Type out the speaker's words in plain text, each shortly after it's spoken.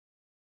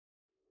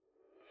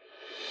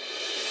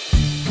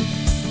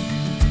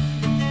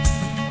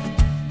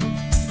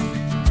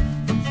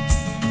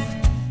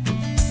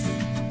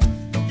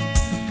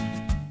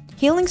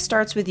Healing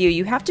starts with you.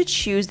 You have to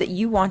choose that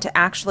you want to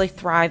actually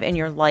thrive in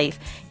your life,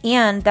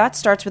 and that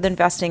starts with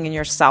investing in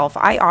yourself.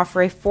 I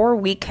offer a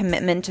 4-week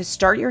commitment to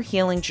start your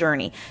healing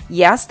journey.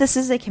 Yes, this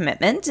is a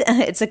commitment.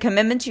 It's a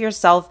commitment to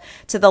yourself,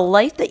 to the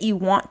life that you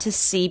want to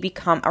see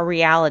become a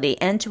reality,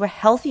 and to a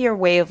healthier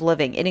way of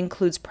living. It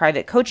includes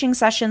private coaching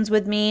sessions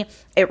with me.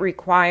 It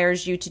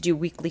requires you to do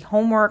weekly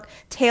homework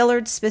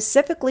tailored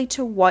specifically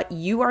to what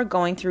you are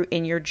going through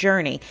in your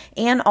journey,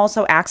 and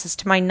also access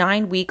to my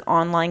 9-week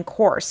online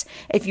course.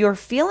 If you're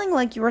feeling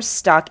like you're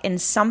stuck in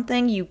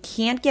something you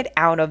can't get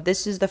out of,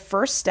 this is the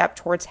first step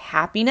towards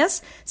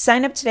happiness.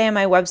 Sign up today on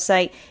my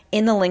website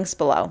in the links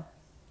below.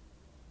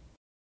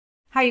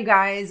 Hi, you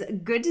guys.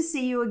 Good to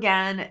see you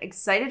again.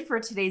 Excited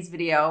for today's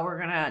video. We're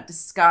going to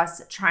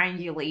discuss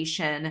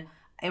triangulation,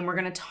 and we're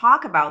going to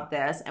talk about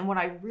this. And what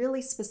I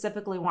really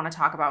specifically want to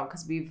talk about,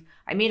 because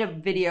I made a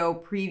video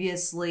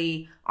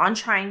previously on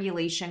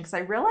triangulation because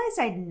I realized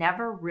I'd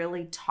never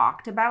really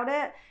talked about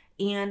it.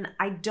 And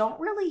I don't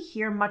really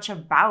hear much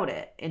about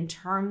it in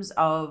terms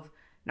of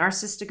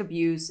narcissistic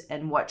abuse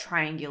and what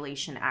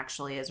triangulation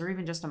actually is, or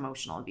even just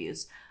emotional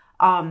abuse.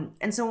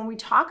 And so when we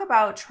talk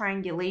about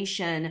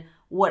triangulation,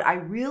 what I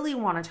really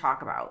want to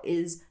talk about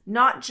is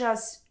not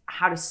just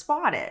how to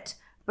spot it,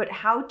 but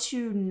how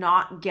to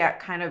not get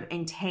kind of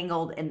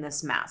entangled in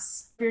this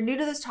mess. If you're new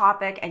to this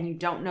topic and you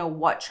don't know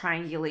what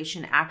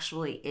triangulation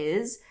actually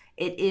is,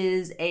 it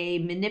is a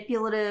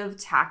manipulative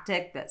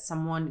tactic that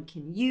someone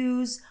can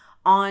use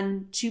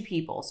on 2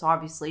 people. So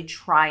obviously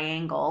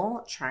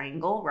triangle,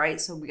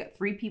 right? So we got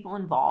 3 people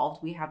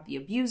involved. We have the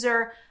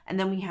abuser, and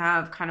then we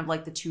have kind of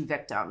like the 2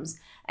 victims.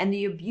 And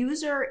the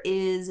abuser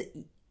is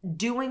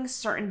doing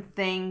certain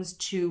things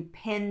to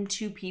pin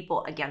 2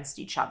 people against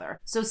each other.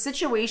 So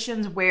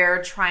situations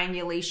where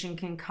triangulation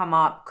can come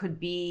up could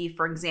be,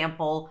 for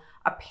example,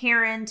 a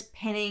parent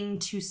pinning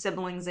 2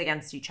 siblings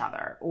against each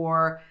other,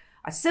 or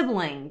a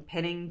sibling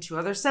pinning 2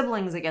 other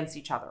siblings against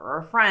each other, or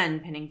a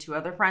friend pinning 2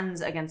 other friends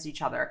against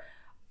each other.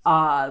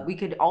 We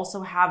could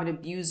also have an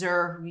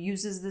abuser who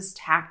uses this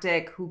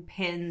tactic, who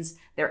pins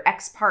their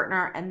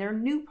ex-partner and their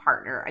new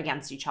partner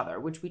against each other,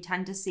 which we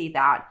tend to see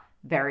that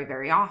very,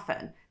 very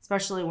often,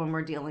 especially when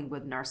we're dealing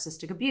with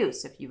narcissistic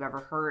abuse. If you've ever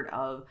heard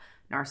of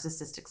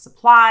narcissistic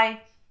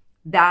supply,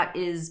 that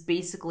is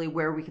basically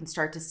where we can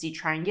start to see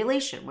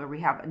triangulation, where we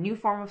have a new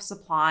form of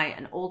supply,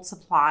 an old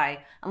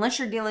supply, unless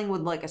you're dealing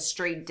with like a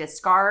straight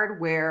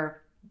discard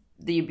where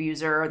the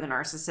abuser or the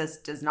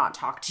narcissist does not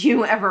talk to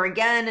you ever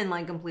again and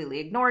like completely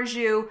ignores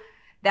you.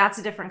 That's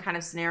a different kind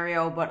of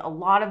scenario. But a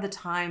lot of the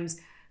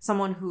times,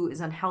 someone who is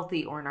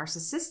unhealthy or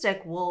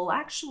narcissistic will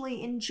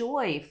actually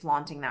enjoy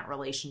flaunting that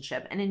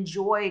relationship and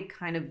enjoy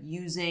kind of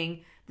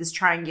using this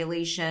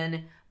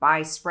triangulation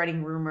by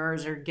spreading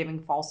rumors or giving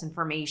false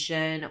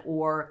information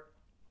or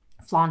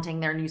flaunting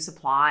their new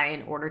supply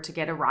in order to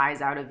get a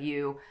rise out of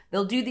you.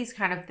 They'll do these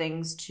kind of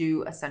things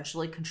to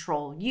essentially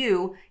control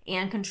you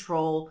and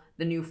control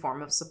the new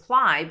form of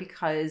supply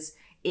because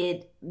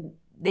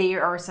they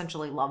are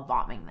essentially love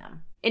bombing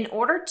them. In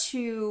order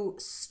to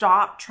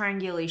stop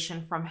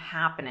triangulation from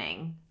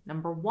happening,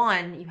 number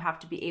 1, you have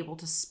to be able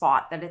to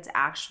spot that it's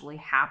actually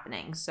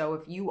happening. So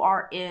if you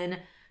are in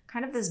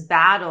kind of this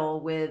battle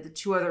with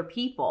 2 other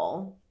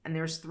people, and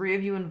there's 3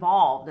 of you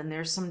involved, and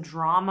there's some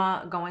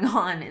drama going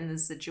on in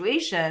this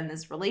situation,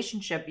 this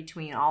relationship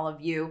between all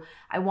of you,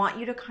 I want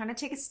you to kind of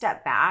take a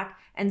step back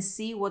and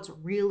see what's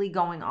really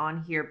going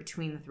on here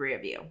between the 3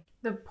 of you.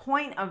 The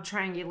point of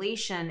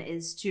triangulation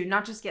is to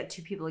not just get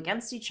 2 people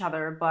against each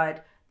other,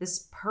 but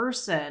this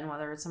person,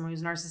 whether it's someone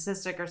who's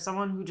narcissistic or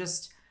someone who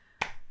just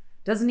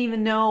doesn't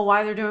even know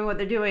why they're doing what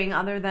they're doing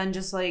other than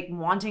just like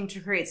wanting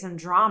to create some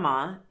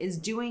drama, is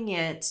doing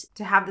it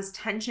to have this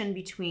tension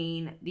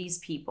between these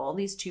people,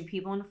 these 2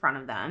 people in front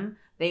of them.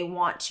 They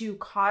want to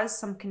cause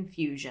some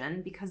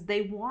confusion because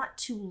they want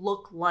to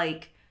look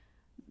like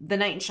the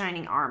knight in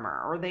shining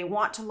armor, or they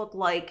want to look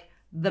like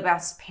the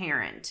best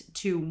parent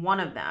to one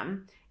of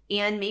them.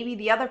 And maybe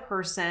the other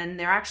person,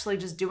 they're actually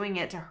just doing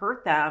it to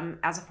hurt them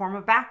as a form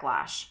of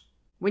backlash.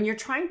 When you're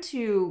trying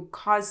to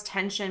cause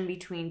tension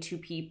between 2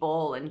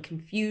 people and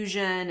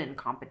confusion and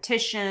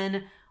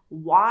competition,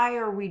 why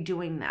are we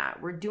doing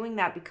that? We're doing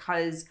that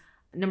because,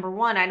 number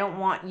 1, I don't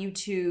want you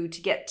to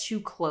get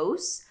too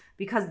close,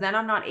 because then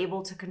I'm not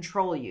able to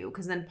control you,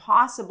 because then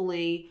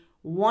possibly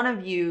one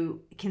of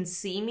you can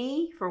see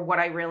me for what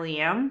I really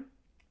am.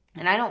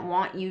 And I don't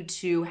want you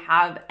to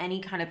have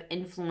any kind of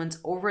influence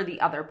over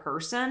the other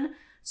person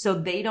so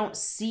they don't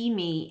see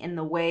me in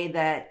the way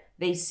that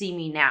they see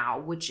me now,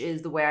 which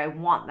is the way I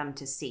want them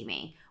to see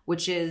me,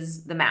 which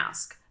is the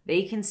mask.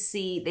 They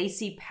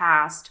see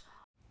past.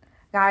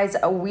 Guys,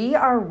 we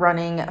are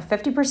running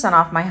 50%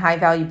 off my high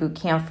value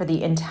bootcamp for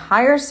the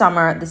entire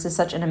summer. This is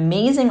such an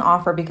amazing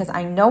offer because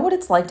I know what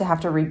it's like to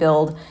have to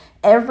rebuild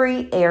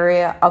every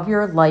area of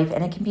your life,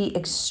 and it can be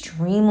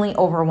extremely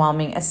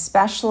overwhelming,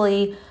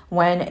 especially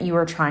when you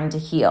are trying to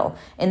heal.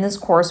 In this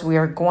course, we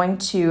are going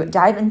to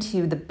dive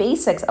into the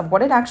basics of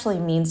what it actually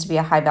means to be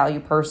a high value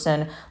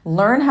person,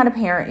 learn how to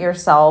parent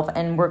yourself,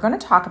 and we're going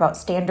to talk about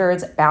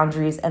standards,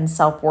 boundaries, and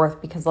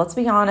self-worth, because let's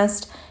be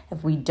honest,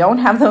 if we don't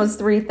have those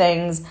three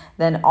things,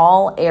 then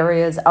all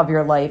areas of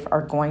your life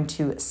are going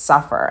to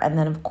suffer. And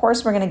then, of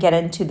course, we're going to get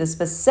into the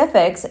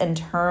specifics in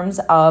terms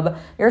of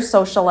your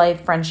social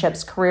life,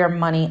 friendships, career,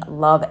 money,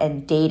 love,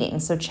 and dating.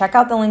 So check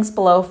out the links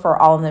below for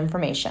all of the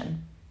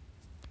information.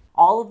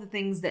 All of the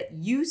things that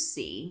you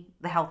see,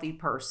 the healthy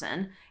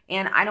person,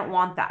 and I don't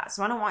want that.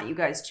 So I don't want you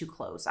guys too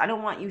close. I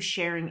don't want you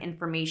sharing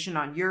information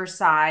on your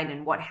side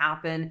and what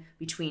happened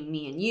between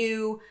me and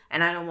you.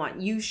 And I don't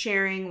want you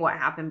sharing what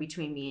happened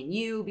between me and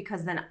you,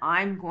 because then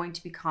I'm going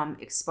to become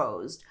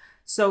exposed.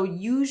 So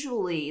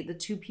usually the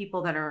two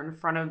people that are in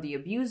front of the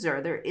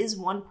abuser, there is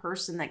one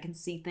person that can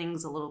see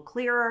things a little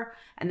clearer,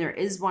 and there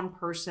is one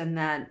person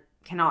that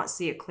cannot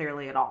see it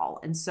clearly at all.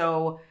 And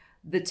so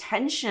the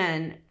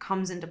tension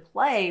comes into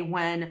play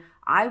when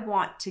I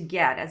want to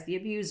get, as the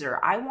abuser,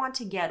 I want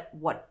to get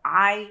what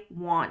I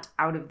want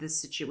out of this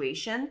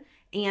situation.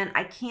 And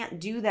I can't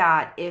do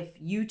that if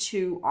you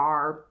two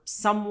are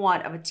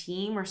somewhat of a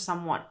team or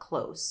somewhat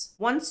close.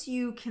 Once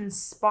you can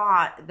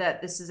spot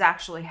that this is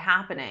actually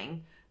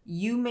happening,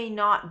 you may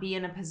not be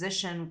in a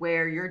position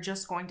where you're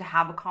just going to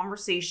have a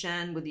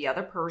conversation with the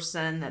other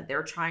person that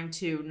they're trying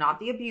to, not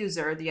the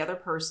abuser, the other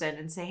person,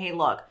 and say, hey,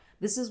 look,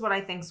 this is what I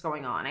think is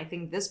going on. I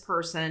think this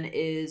person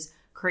is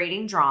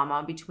creating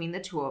drama between the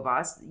two of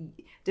us.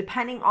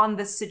 Depending on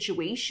the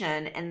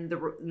situation and the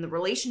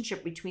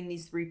relationship between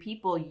these three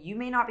people, you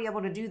may not be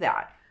able to do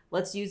that.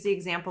 Let's use the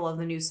example of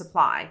the new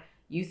supply.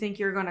 You think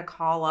you're going to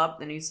call up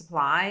the new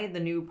supply, the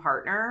new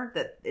partner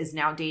that is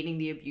now dating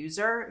the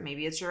abuser.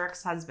 Maybe it's your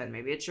ex-husband,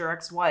 maybe it's your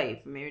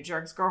ex-wife, maybe it's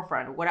your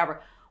ex-girlfriend, or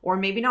whatever. Or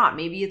maybe not.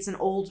 Maybe it's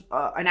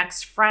an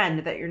ex-friend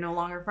that you're no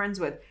longer friends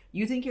with.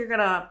 You think you're going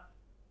to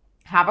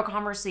have a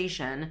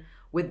conversation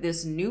with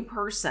this new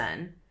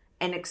person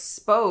and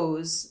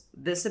expose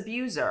this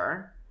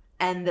abuser,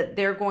 and that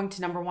they're going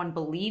to, number one,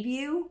 believe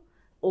you,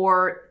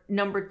 or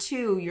number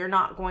two, you're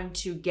not going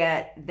to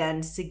get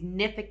then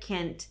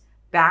significant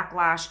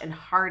backlash and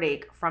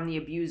heartache from the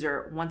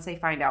abuser once they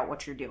find out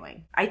what you're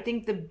doing. I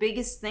think the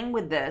biggest thing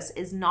with this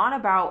is not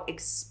about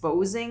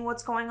exposing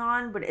what's going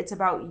on, but it's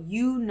about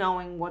you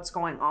knowing what's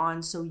going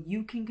on so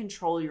you can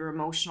control your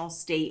emotional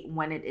state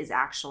when it is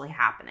actually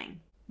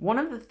happening. One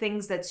of the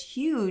things that's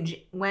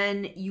huge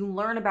when you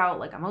learn about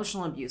like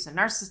emotional abuse and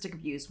narcissistic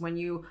abuse, when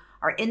you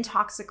are in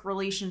toxic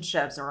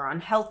relationships or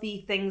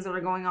unhealthy things that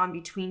are going on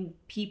between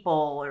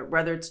people, or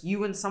whether it's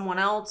you and someone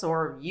else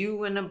or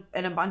you and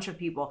a bunch of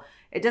people,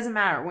 it doesn't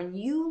matter. When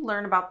you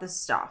learn about this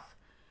stuff,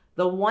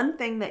 the one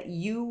thing that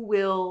you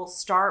will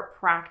start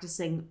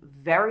practicing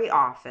very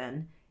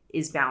often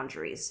is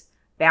boundaries.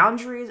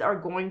 Boundaries are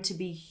going to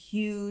be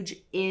huge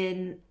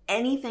in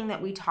anything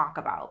that we talk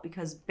about,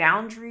 because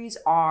boundaries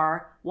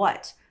are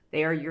what?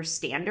 They are your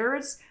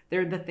standards.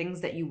 They're the things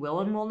that you will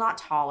and will not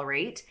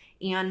tolerate.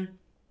 And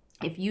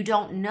if you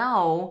don't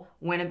know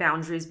when a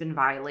boundary has been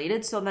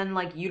violated, so then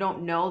like you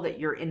don't know that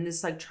you're in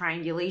this like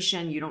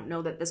triangulation, you don't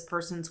know that this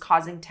person's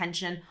causing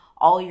tension,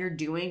 all you're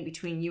doing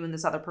between you and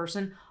this other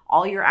person,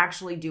 all you're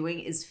actually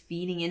doing is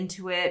feeding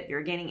into it.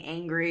 You're getting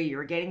angry,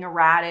 you're getting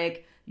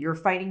erratic, you're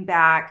fighting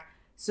back.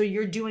 So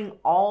you're doing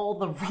all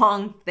the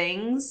wrong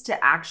things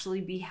to actually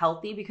be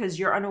healthy because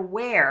you're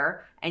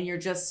unaware and you're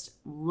just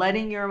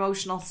letting your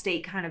emotional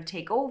state kind of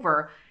take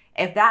over.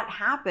 If that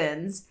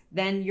happens,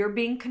 then you're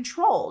being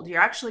controlled.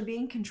 You're actually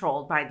being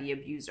controlled by the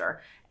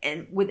abuser.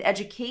 And with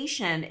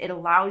education, it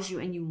allows you,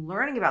 and you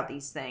learning about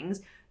these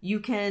things, you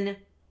can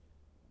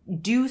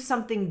do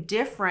something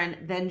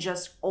different than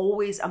just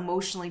always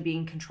emotionally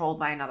being controlled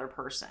by another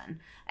person,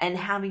 and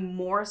having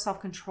more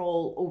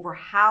self-control over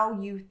how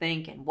you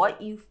think and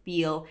what you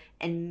feel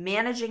and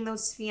managing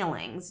those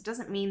feelings. It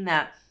doesn't mean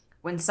that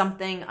when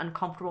something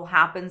uncomfortable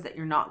happens that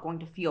you're not going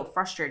to feel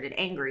frustrated,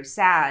 angry,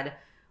 sad,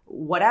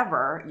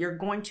 whatever. You're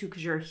going to,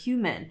 because you're a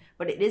human.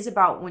 But it is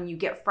about when you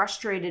get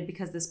frustrated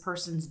because this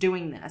person's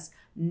doing this,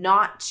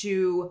 not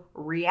to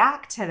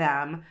react to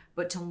them,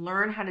 but to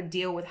learn how to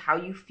deal with how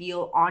you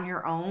feel on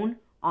your own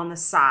on the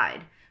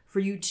side. For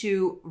you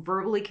to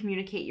verbally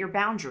communicate your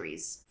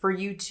boundaries, for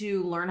you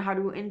to learn how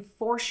to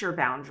enforce your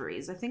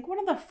boundaries. I think one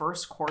of the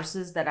first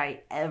courses that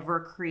I ever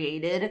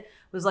created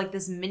was like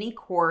this mini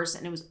course,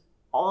 and it was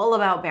all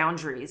about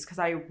boundaries, because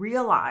I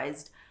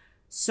realized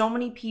so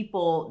many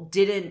people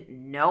didn't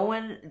know,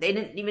 and they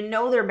didn't even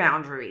know their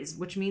boundaries,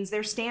 which means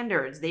their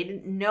standards. They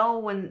didn't know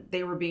when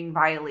they were being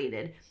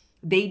violated.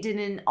 They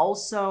didn't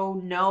also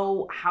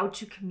know how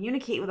to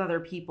communicate with other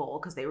people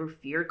because they were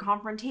feared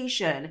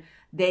confrontation.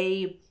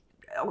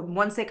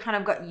 Once they kind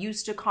of got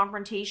used to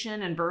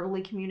confrontation and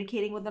verbally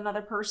communicating with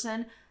another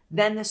person,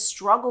 Then the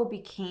struggle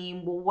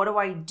became, well, what do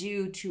I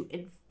do to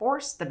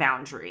enforce the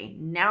boundary?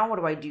 Now what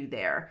do I do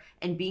there?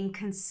 And being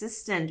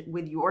consistent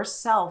with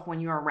yourself when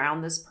you're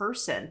around this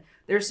person.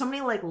 There's so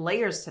many like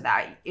layers to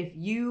that. If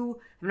you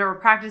have never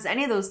practiced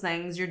any of those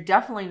things, you're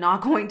definitely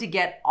not going to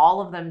get all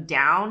of them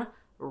down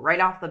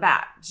right off the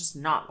bat. It's just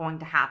not going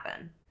to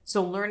happen.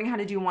 So learning how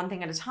to do one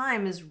thing at a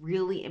time is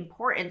really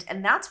important.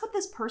 And that's what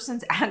this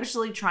person's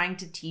actually trying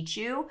to teach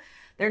you.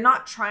 They're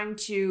not trying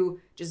to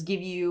just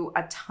give you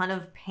a ton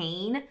of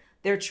pain.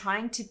 They're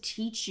trying to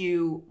teach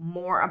you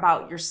more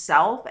about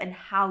yourself and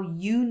how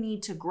you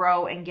need to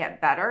grow and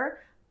get better.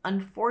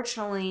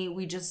 Unfortunately,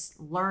 we just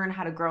learn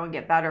how to grow and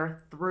get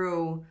better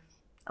through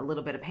a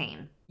little bit of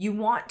pain. You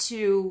want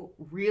to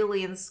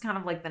really, and this is kind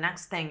of like the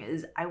next thing,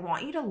 is I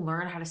want you to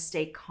learn how to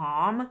stay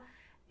calm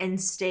and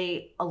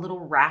stay a little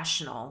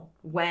rational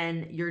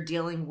when you're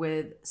dealing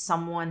with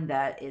someone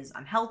that is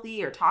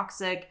unhealthy or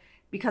toxic,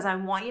 because I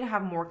want you to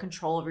have more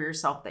control over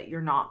yourself, that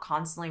you're not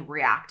constantly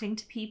reacting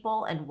to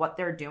people and what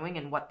they're doing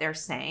and what they're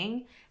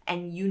saying.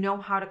 And you know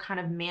how to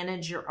kind of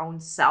manage your own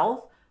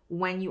self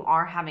when you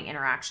are having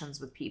interactions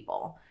with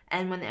people.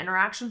 And when the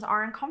interactions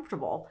are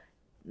uncomfortable,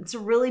 it's a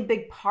really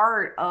big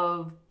part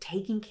of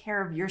taking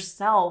care of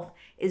yourself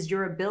is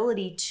your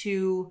ability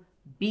to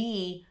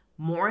be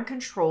more in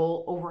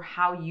control over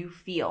how you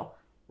feel.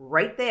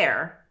 Right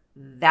there,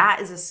 that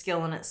is a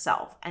skill in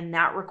itself, and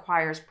that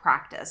requires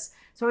practice.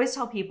 So I always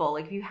tell people,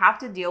 like, if you have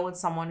to deal with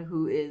someone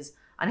who is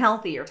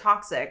unhealthy or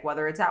toxic,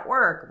 whether it's at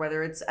work,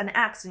 whether it's an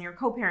ex and you're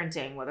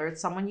co-parenting, whether it's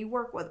someone you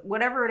work with,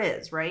 whatever it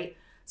is, right?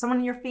 Someone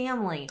in your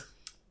family,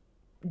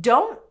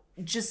 don't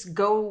just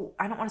go,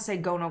 I don't want to say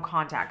go no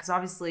contact, because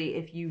obviously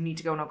if you need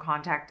to go no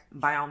contact,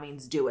 by all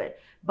means do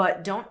it.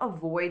 But don't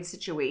avoid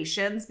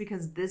situations,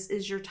 because this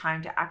is your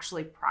time to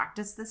actually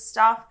practice this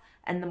stuff.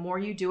 And the more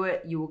you do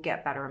it, you will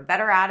get better and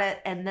better at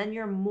it. And then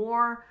you're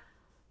more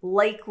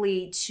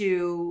likely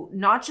to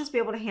not just be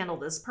able to handle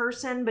this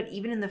person, but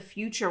even in the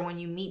future when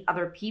you meet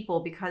other people,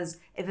 because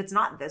if it's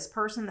not this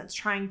person that's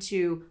trying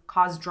to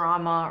cause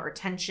drama or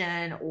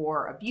tension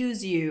or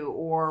abuse you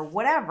or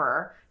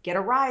whatever, get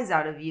a rise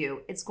out of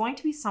you, it's going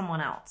to be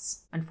someone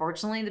else.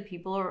 Unfortunately,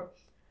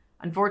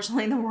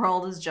 the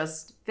world is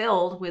just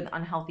filled with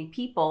unhealthy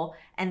people,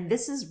 and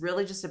this is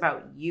really just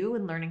about you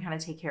and learning how to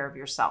take care of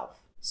yourself.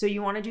 So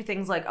you want to do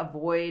things like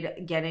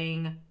avoid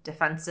getting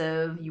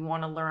defensive. You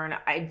want to learn.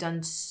 I've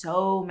done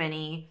so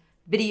many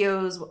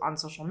videos on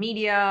social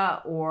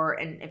media,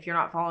 and if you're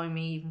not following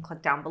me, you can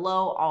click down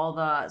below. All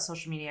the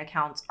social media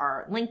accounts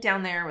are linked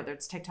down there, whether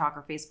it's TikTok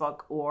or Facebook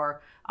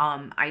or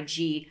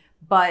IG.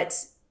 But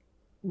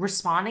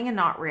responding and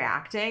not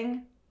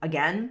reacting,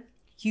 again,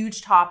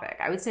 huge topic.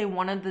 I would say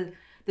one of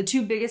the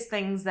two biggest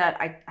things that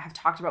I have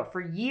talked about for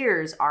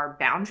years are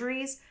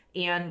boundaries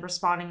and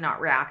responding,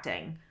 not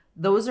reacting.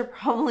 Those are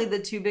probably the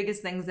two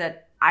biggest things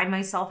that I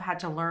myself had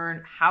to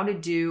learn how to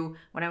do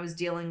when I was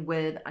dealing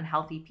with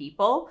unhealthy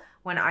people,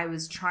 when I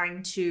was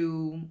trying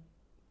to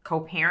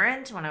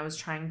co-parent, when I was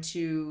trying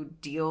to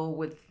deal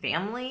with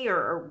family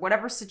or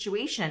whatever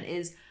situation,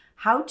 is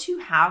how to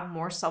have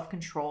more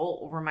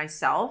self-control over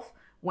myself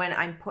when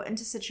I'm put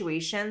into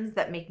situations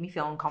that make me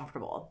feel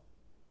uncomfortable.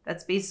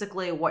 That's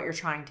basically what you're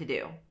trying to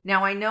do.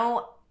 Now, I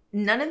know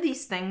none of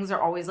these things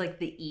are always like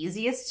the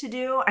easiest to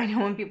do. I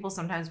know when people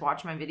sometimes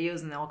watch my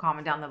videos and they'll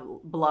comment down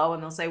below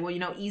and they'll say,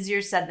 well,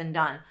 easier said than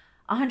done.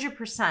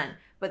 100%.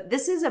 But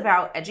this is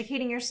about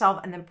educating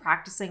yourself and then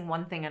practicing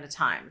one thing at a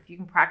time. If you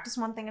can practice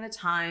one thing at a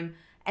time,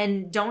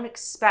 and don't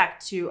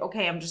expect to,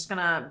 okay, I'm just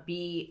gonna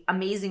be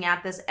amazing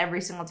at this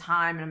every single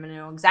time and I'm gonna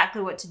know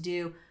exactly what to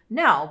do.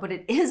 No, but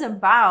it is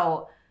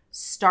about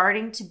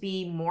starting to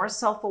be more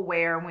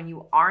self-aware when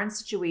you are in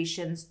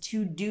situations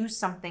to do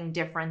something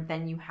different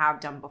than you have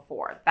done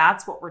before.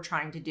 That's what we're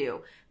trying to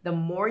do. The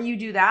more you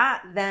do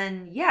that,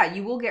 then yeah,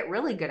 you will get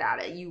really good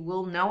at it. You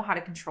will know how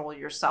to control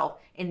yourself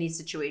in these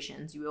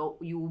situations. You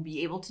will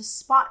be able to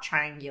spot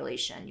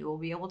triangulation. You will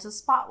be able to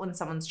spot when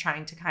someone's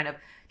trying to kind of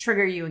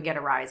trigger you and get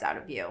a rise out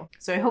of you.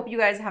 So I hope you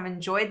guys have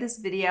enjoyed this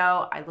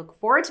video. I look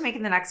forward to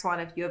making the next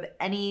one. If you have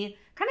any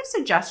kind of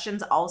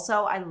suggestions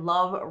also, I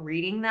love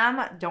reading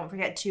them. Don't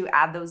forget to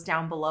add those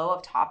down below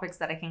of topics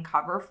that I can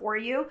cover for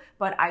you.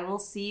 But I will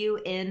see you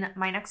in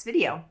my next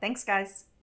video. Thanks, guys.